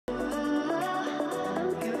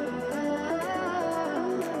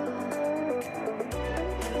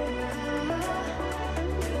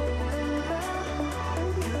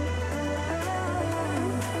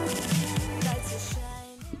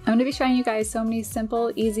I'm going to be showing you guys so many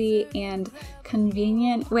simple, easy, and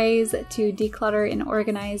convenient ways to declutter and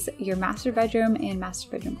organize your master bedroom and master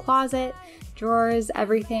bedroom closet, drawers,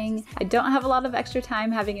 everything. I don't have a lot of extra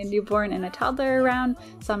time having a newborn and a toddler around,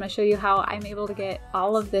 so I'm going to show you how I'm able to get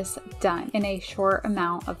all of this done in a short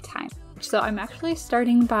amount of time. So I'm actually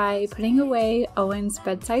starting by putting away Owen's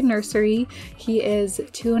bedside nursery. He is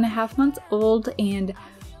 2.5 months old and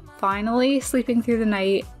finally sleeping through the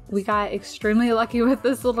night. We got extremely lucky with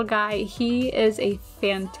this little guy. He is a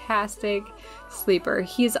fantastic sleeper.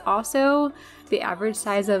 He's also the average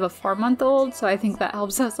size of a 4-month-old, so I think that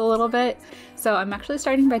helps us a little bit. So I'm actually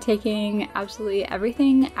starting by taking absolutely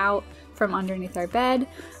everything out from underneath our bed.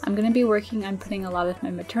 I'm going to be working on putting a lot of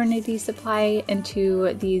my maternity supply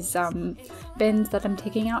into these bins that I'm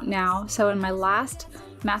taking out now. So in my last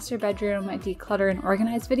master bedroom declutter and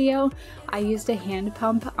organize video, I used a hand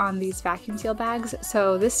pump on these vacuum seal bags.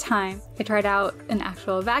 So this time I tried out an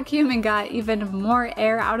actual vacuum and got even more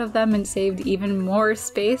air out of them and saved even more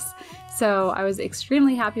space. So I was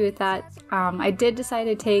extremely happy with that. I did decide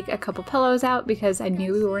to take a couple pillows out because I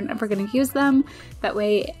knew we weren't ever going to use them. That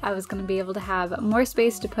way I was going to be able to have more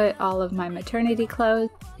space to put all of my maternity clothes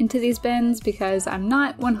into these bins, because I'm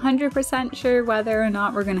not 100% sure whether or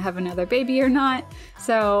not we're going to have another baby or not.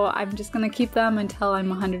 So I'm just going to keep them until I'm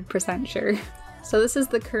 100% sure. So this is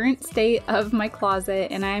the current state of my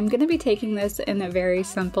closet, and I'm going to be taking this in a very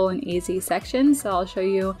simple and easy section. So I'll show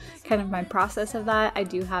you kind of my process of that. I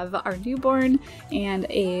do have our newborn and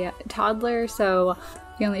a toddler, so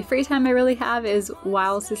the only free time I really have is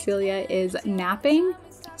while Cecilia is napping.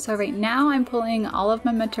 So right now I'm pulling all of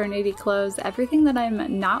my maternity clothes, everything that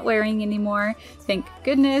I'm not wearing anymore, thank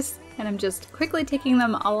goodness, and I'm just quickly taking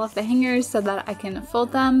them all off the hangers so that I can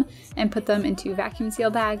fold them and put them into vacuum seal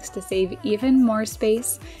bags to save even more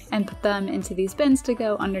space and put them into these bins to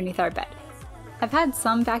go underneath our bed. I've had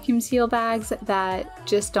some vacuum seal bags that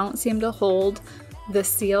just don't seem to hold the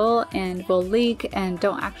seal and will leak and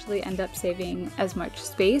don't actually end up saving as much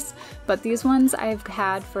space, but these ones I've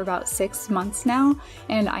had for about 6 months now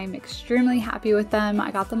and I'm extremely happy with them.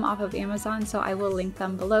 I got them off of Amazon, so I will link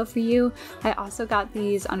them below for you. I also got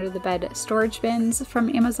these under the bed storage bins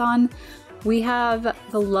from Amazon. We have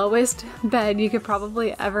the lowest bed you could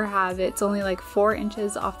probably ever have. It's only like 4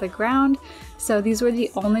 inches off the ground. So these were the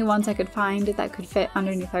only ones I could find that could fit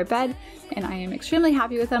underneath our bed, and I am extremely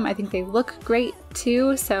happy with them. I think they look great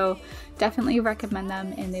too, so definitely recommend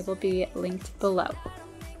them, and they will be linked below.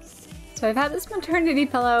 So I've had this maternity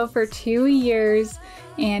pillow for 2 years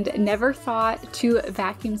and never thought to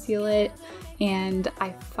vacuum seal it, and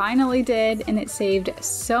I finally did, and it saved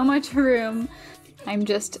so much room. I'm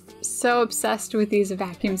just so obsessed with these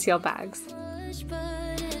vacuum seal bags.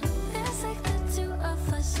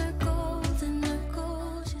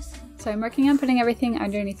 So I'm working on putting everything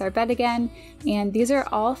underneath our bed again, and these are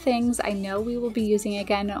all things I know we will be using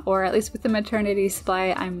again, or at least with the maternity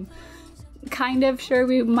supply I'm kind of sure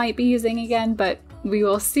we might be using again, but we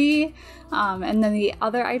will see. And then the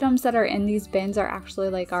other items that are in these bins are actually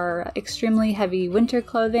like our extremely heavy winter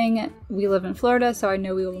clothing. We live in Florida, so I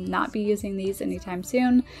know we will not be using these anytime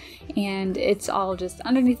soon, and it's all just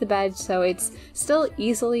underneath the bed, so it's still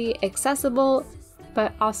easily accessible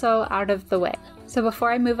but also out of the way. So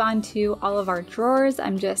before I move on to all of our drawers,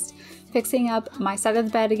 I'm just fixing up my side of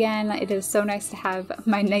the bed again. It is so nice to have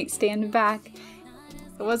my nightstand back.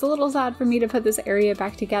 It was a little sad for me to put this area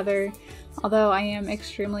back together, although I am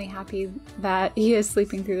extremely happy that he is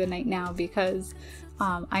sleeping through the night now, because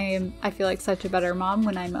I feel like such a better mom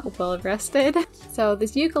when I'm well rested. So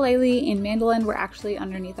this ukulele and mandolin were actually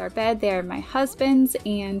underneath our bed. They are my husband's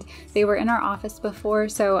and they were in our office before,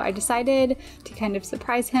 so I decided to kind of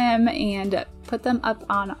surprise him and put them up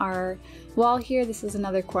on our wall here. This is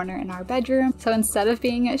another corner in our bedroom. So instead of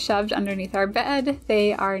being shoved underneath our bed,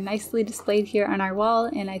 they are nicely displayed here on our wall,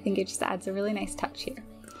 and I think it just adds a really nice touch here.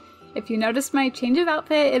 If you noticed my change of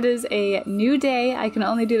outfit, it is a new day. I can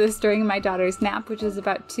only do this during my daughter's nap, which is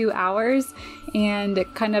about 2 hours, and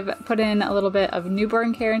kind of put in a little bit of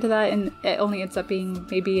newborn care into that, and it only ends up being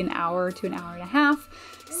maybe an hour to an hour and a half.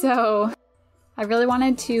 So I really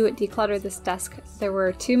wanted to declutter this desk. There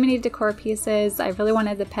were too many decor pieces. I really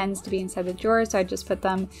wanted the pens to be inside the drawers, so I just put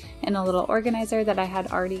them in a little organizer that I had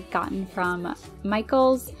already gotten from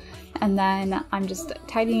Michael's. And then I'm just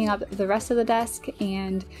tidying up the rest of the desk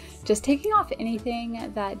and just taking off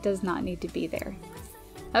anything that does not need to be there.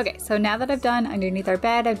 Okay, so now that I've done underneath our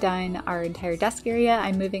bed, I've done our entire desk area,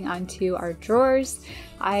 I'm moving on to our drawers.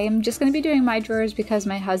 I am just going to be doing my drawers because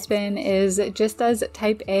my husband is just as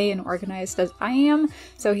type A and organized as I am.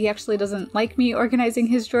 So he actually doesn't like me organizing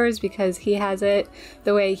his drawers because he has it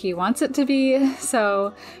the way he wants it to be.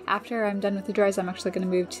 So after I'm done with the drawers, I'm actually going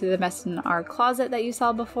to move to the mess in our closet that you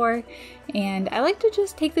saw before. And I like to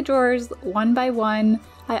just take the drawers one by one.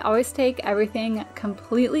 I always take everything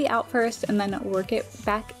completely out first and then work it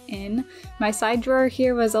back in. My side drawer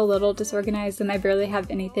here was a little disorganized and I barely have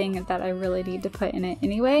anything that I really need to put in it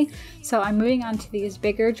anyway. So I'm moving on to these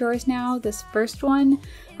bigger drawers now. This first one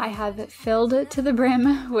I have filled to the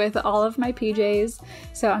brim with all of my PJs.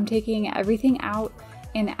 So I'm taking everything out.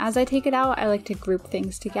 And as I take it out, I like to group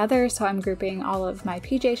things together. So I'm grouping all of my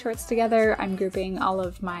PJ shorts together. I'm grouping all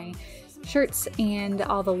of my shirts and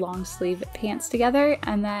all the long sleeve pants together,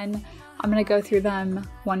 and then I'm gonna go through them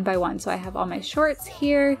one by one. So I have all my shorts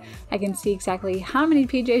here. I can see exactly how many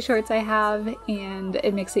PJ shorts I have, and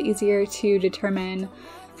it makes it easier to determine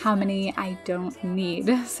how many I don't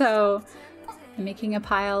need. So I'm making a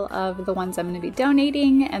pile of the ones I'm going to be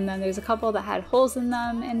donating, and then there's a couple that had holes in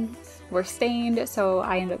them and were stained, so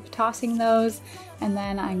I end up tossing those, and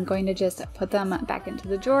then I'm going to just put them back into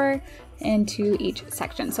the drawer into each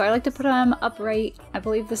section. So I like to put them upright. I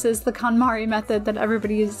believe this is the KonMari method that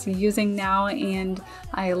everybody is using now, and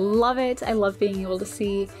I love it. I love being able to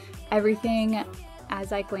see everything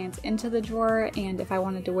as I glance into the drawer, and if I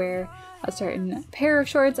wanted to wear a certain pair of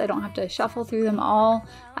shorts, I don't have to shuffle through them all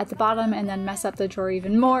at the bottom and then mess up the drawer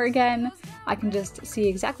even more again. I can just see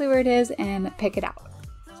exactly where it is and pick it out.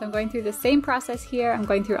 So I'm going through the same process here. I'm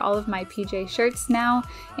going through all of my PJ shirts now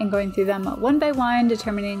and going through them one by one,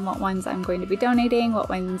 determining what ones I'm going to be donating, what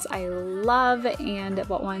ones I love, and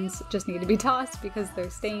what ones just need to be tossed because they're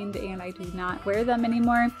stained and I do not wear them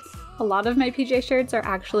anymore. A lot of my PJ shirts are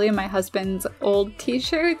actually my husband's old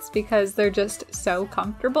t-shirts because they're just so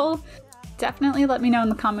comfortable. Definitely let me know in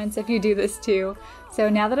the comments if you do this too. So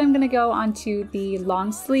now that I'm gonna go on to the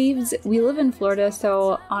long sleeves, we live in Florida,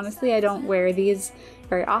 so honestly I don't wear these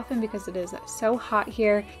very often because it is so hot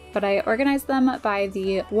here, but I organize them by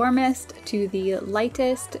the warmest to the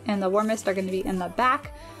lightest, and the warmest are gonna be in the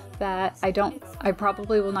back that I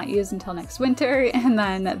probably will not use until next winter, and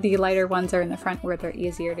then the lighter ones are in the front where they're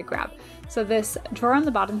easier to grab. So this drawer on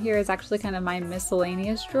the bottom here is actually kind of my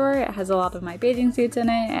miscellaneous drawer. It has a lot of my bathing suits in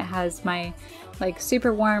it. It has my like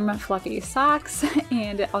super warm fluffy socks,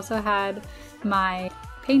 and it also had my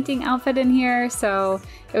painting outfit in here. So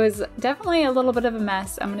it was definitely a little bit of a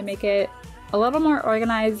mess. I'm gonna make it a little more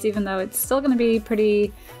organized, even though it's still gonna be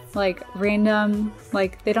pretty like random.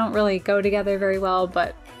 Like they don't really go together very well,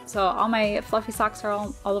 but so all my fluffy socks are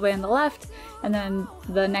all the way on the left, and then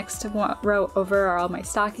the next row over are all my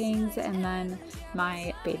stockings and then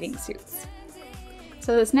my bathing suits.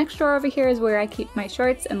 So this next drawer over here is where I keep my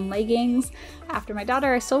shorts and leggings. After my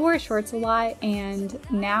daughter, I still wore shorts a lot, and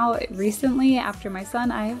now recently after my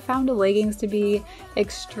son, I have found leggings to be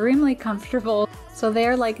extremely comfortable. So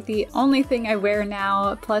they're like the only thing I wear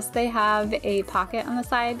now, plus they have a pocket on the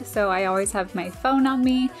side, so I always have my phone on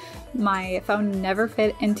me. My phone never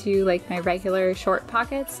fit into like my regular short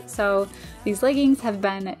pockets, so these leggings have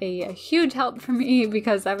been a huge help for me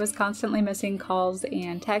because I was constantly missing calls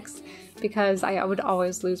and texts because I would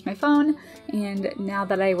always lose my phone, and now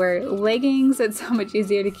that I wear leggings, it's so much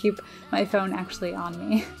easier to keep my phone actually on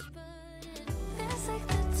me.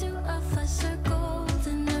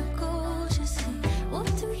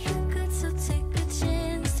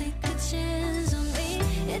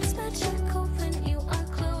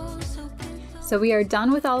 So we are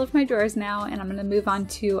done with all of my drawers now, and I'm going to move on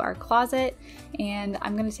to our closet, and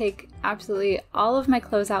I'm going to take absolutely all of my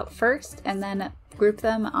clothes out first and then group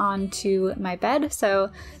them onto my bed. So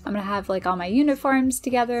I'm going to have like all my uniforms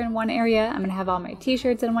together in one area. I'm going to have all my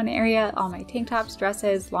t-shirts in one area, all my tank tops,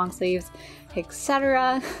 dresses, long sleeves,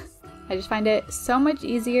 etc. I just find it so much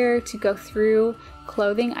easier to go through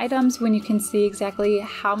clothing items when you can see exactly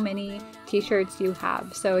how many t-shirts you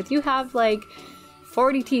have. So if you have like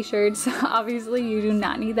 40 t-shirts, obviously you do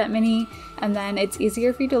not need that many, and then it's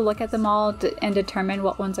easier for you to look at them all and determine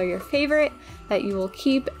what ones are your favorite that you will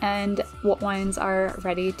keep and what ones are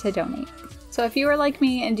ready to donate. So if you are like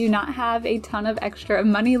me and do not have a ton of extra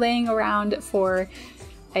money laying around for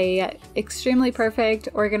a extremely perfect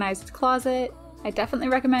organized closet, I definitely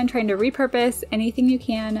recommend trying to repurpose anything you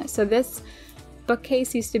can. So this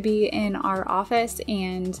bookcase used to be in our office,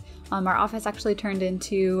 and our office actually turned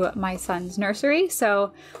into my son's nursery.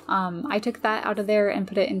 So I took that out of there and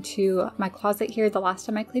put it into my closet here the last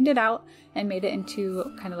time I cleaned it out and made it into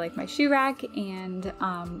kind of like my shoe rack and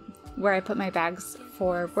where I put my bags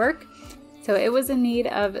for work. So it was in need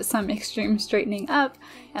of some extreme straightening up.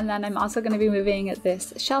 And then I'm also going to be moving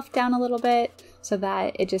this shelf down a little bit so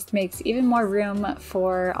that it just makes even more room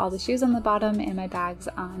for all the shoes on the bottom and my bags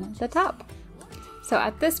on the top. So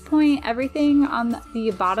at this point, everything on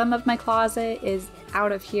the bottom of my closet is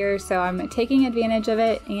out of here, so I'm taking advantage of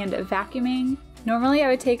it and vacuuming. Normally I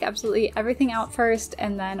would take absolutely everything out first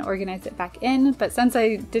and then organize it back in, but since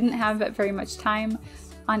I didn't have very much time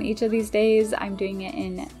on each of these days, I'm doing it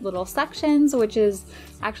in little sections, which has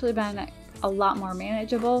actually been a lot more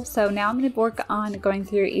manageable. So now I'm going to work on going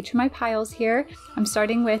through each of my piles here. I'm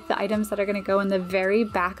starting with the items that are going to go in the very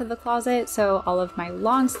back of the closet. So all of my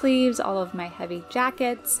long sleeves, all of my heavy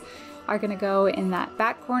jackets are going to go in that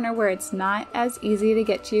back corner where it's not as easy to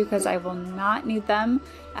get to because I will not need them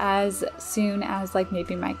as soon as like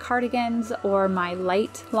maybe my cardigans or my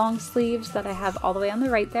light long sleeves that I have all the way on the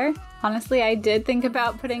right there. Honestly, I did think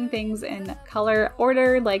about putting things in color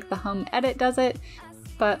order like the home edit does it,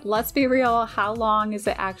 but let's be real, how long is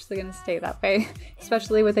it actually going to stay that way?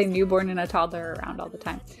 Especially with a newborn and a toddler around all the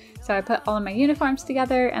time. So I put all of my uniforms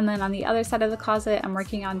together, and then on the other side of the closet, I'm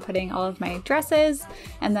working on putting all of my dresses,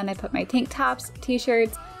 and then I put my tank tops,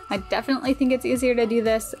 t-shirts. I definitely think it's easier to do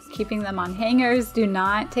this keeping them on hangers. Do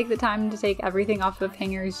not take the time to take everything off of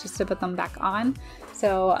hangers just to put them back on.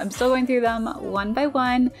 So I'm still going through them one by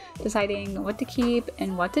one, deciding what to keep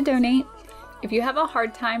and what to donate. If you have a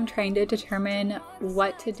hard time trying to determine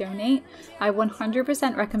what to donate, I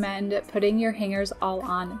 100% recommend putting your hangers all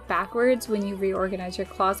on backwards when you reorganize your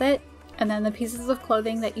closet. And then the pieces of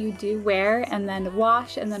clothing that you do wear and then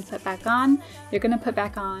wash and then put back on, you're going to put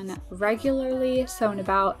back on regularly. So in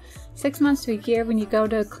about 6 months to a year, when you go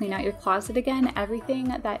to clean out your closet again, everything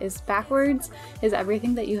that is backwards is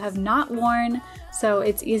everything that you have not worn. So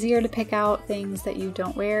it's easier to pick out things that you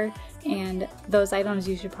don't wear, and those items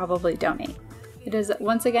you should probably donate. It is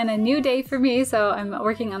once again a new day for me, so I'm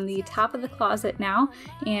working on the top of the closet now,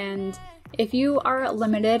 and if you are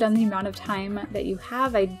limited on the amount of time that you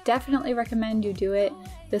have, I definitely recommend you do it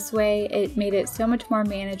this way. It made it so much more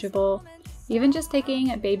manageable. Even just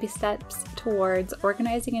taking baby steps towards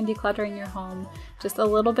organizing and decluttering your home just a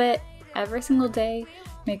little bit every single day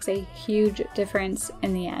makes a huge difference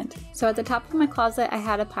in the end. So at the top of my closet, I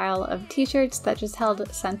had a pile of t-shirts that just held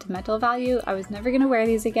sentimental value. I was never gonna wear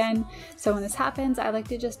these again. So when this happens, I like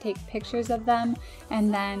to just take pictures of them,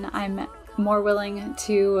 and then I'm more willing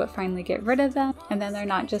to finally get rid of them, and then they're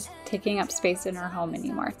not just taking up space in our home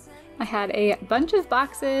anymore. I had a bunch of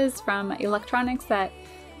boxes from electronics that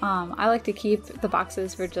I like to keep the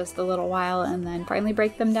boxes for just a little while and then finally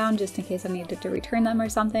break them down just in case I needed to return them or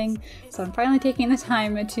something. So I'm finally taking the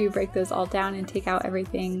time to break those all down and take out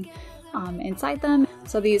everything inside them.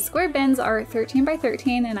 So these square bins are 13 by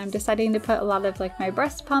 13, and I'm deciding to put a lot of like my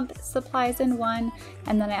breast pump supplies in one,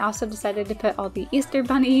 and then I also decided to put all the Easter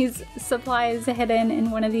bunnies supplies hidden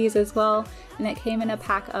in one of these as well, and it came in a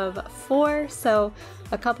pack of 4, so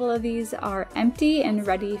a couple of these are empty and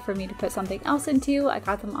ready for me to put something else into. I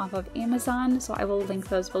got them off of Amazon, so I will link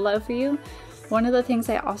those below for you. One of the things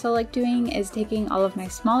I also like doing is taking all of my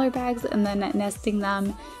smaller bags and then nesting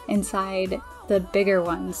them inside the bigger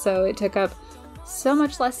ones. So it took up so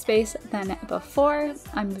much less space than before.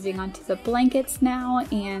 I'm moving on to the blankets now,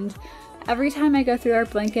 and every time I go through our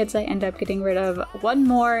blankets, I end up getting rid of one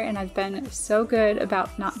more, and I've been so good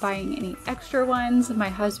about not buying any extra ones. My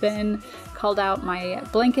husband called out my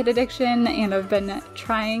blanket addiction, and I've been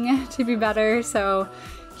trying to be better. So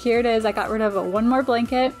here it is. I got rid of one more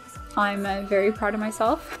blanket. I'm very proud of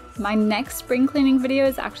myself. My next spring cleaning video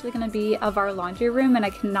is actually going to be of our laundry room, and I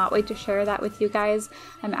cannot wait to share that with you guys.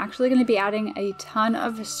 I'm actually going to be adding a ton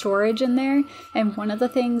of storage in there, and one of the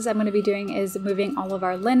things I'm going to be doing is moving all of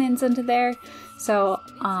our linens into there. So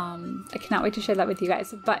I cannot wait to share that with you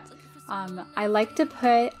guys. But I like to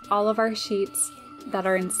put all of our sheets that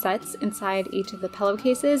are in sets inside each of the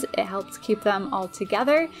pillowcases. It helps keep them all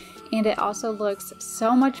together, and it also looks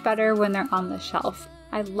so much better when they're on the shelf.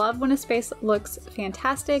 I love when a space looks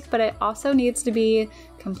fantastic, but it also needs to be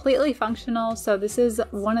completely functional, so this is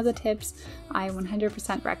one of the tips I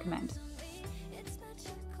 100% recommend.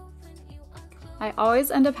 I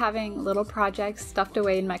always end up having little projects stuffed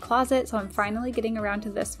away in my closet, so I'm finally getting around to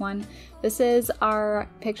this one. This is our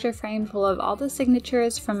picture frame full of all the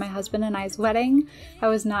signatures from my husband and I's wedding. I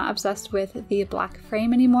was not obsessed with the black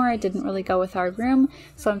frame anymore. It didn't really go with our room,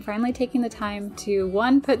 so I'm finally taking the time to,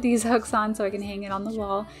 one, put these hooks on so I can hang it on the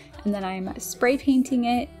wall, and then I'm spray painting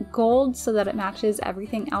it gold so that it matches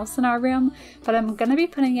everything else in our room. But I'm gonna be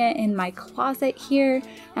putting it in my closet here,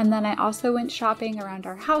 and then I also went shopping around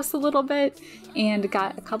our house a little bit and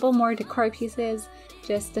got a couple more decor pieces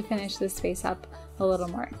just to finish this space up a little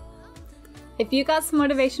more. If you got some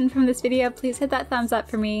motivation from this video, please hit that thumbs up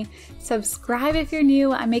for me. Subscribe if you're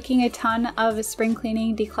new. I'm making a ton of spring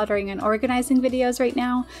cleaning, decluttering, and organizing videos right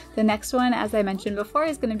now. The next one, as I mentioned before,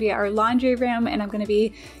 is going to be our laundry room, and I'm going to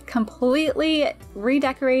be completely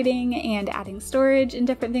redecorating and adding storage and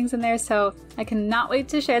different things in there, so I cannot wait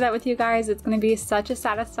to share that with you guys. It's going to be such a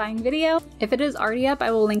satisfying video. If it is already up,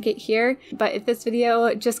 I will link it here, but if this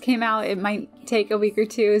video just came out, it might take a week or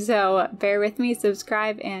two, so bear with me,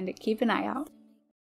 subscribe, and keep an eye out.